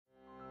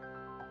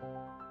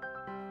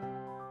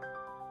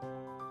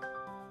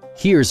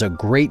Here's a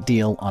great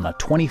deal on a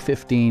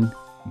 2015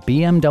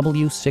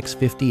 BMW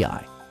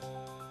 650i.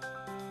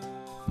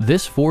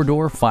 This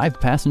four-door,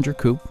 five-passenger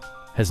coupe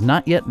has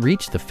not yet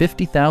reached the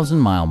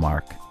 50,000-mile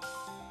mark.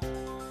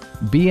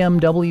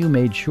 BMW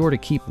made sure to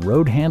keep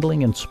road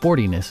handling and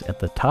sportiness at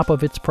the top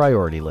of its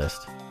priority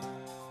list.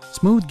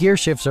 Smooth gear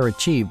shifts are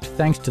achieved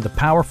thanks to the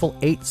powerful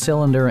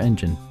 8-cylinder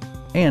engine.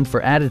 And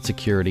for added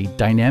security,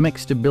 dynamic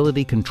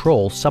stability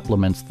control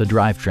supplements the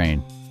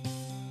drivetrain.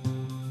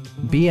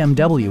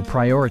 BMW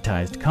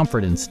prioritized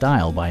comfort and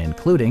style by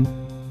including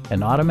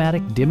an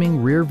automatic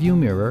dimming rear-view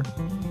mirror,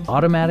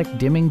 automatic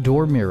dimming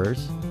door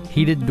mirrors,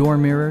 heated door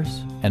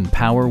mirrors, and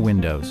power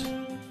windows.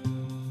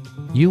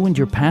 You and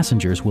your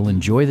passengers will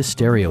enjoy the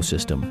stereo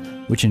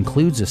system, which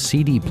includes a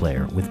CD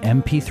player with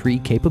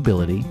MP3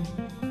 capability,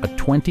 a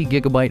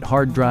 20-gigabyte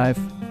hard drive,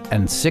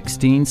 and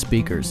 16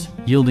 speakers,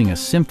 yielding a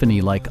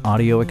symphony-like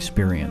audio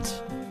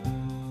experience.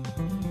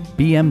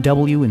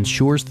 BMW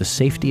ensures the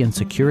safety and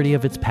security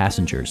of its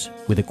passengers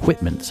with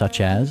equipment such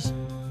as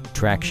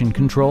traction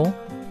control,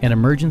 an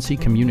emergency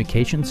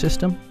communication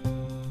system,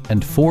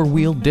 and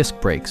four-wheel disc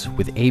brakes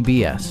with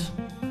ABS.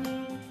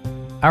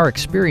 Our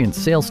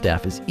experienced sales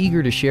staff is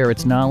eager to share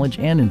its knowledge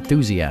and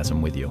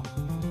enthusiasm with you.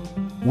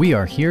 We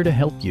are here to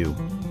help you.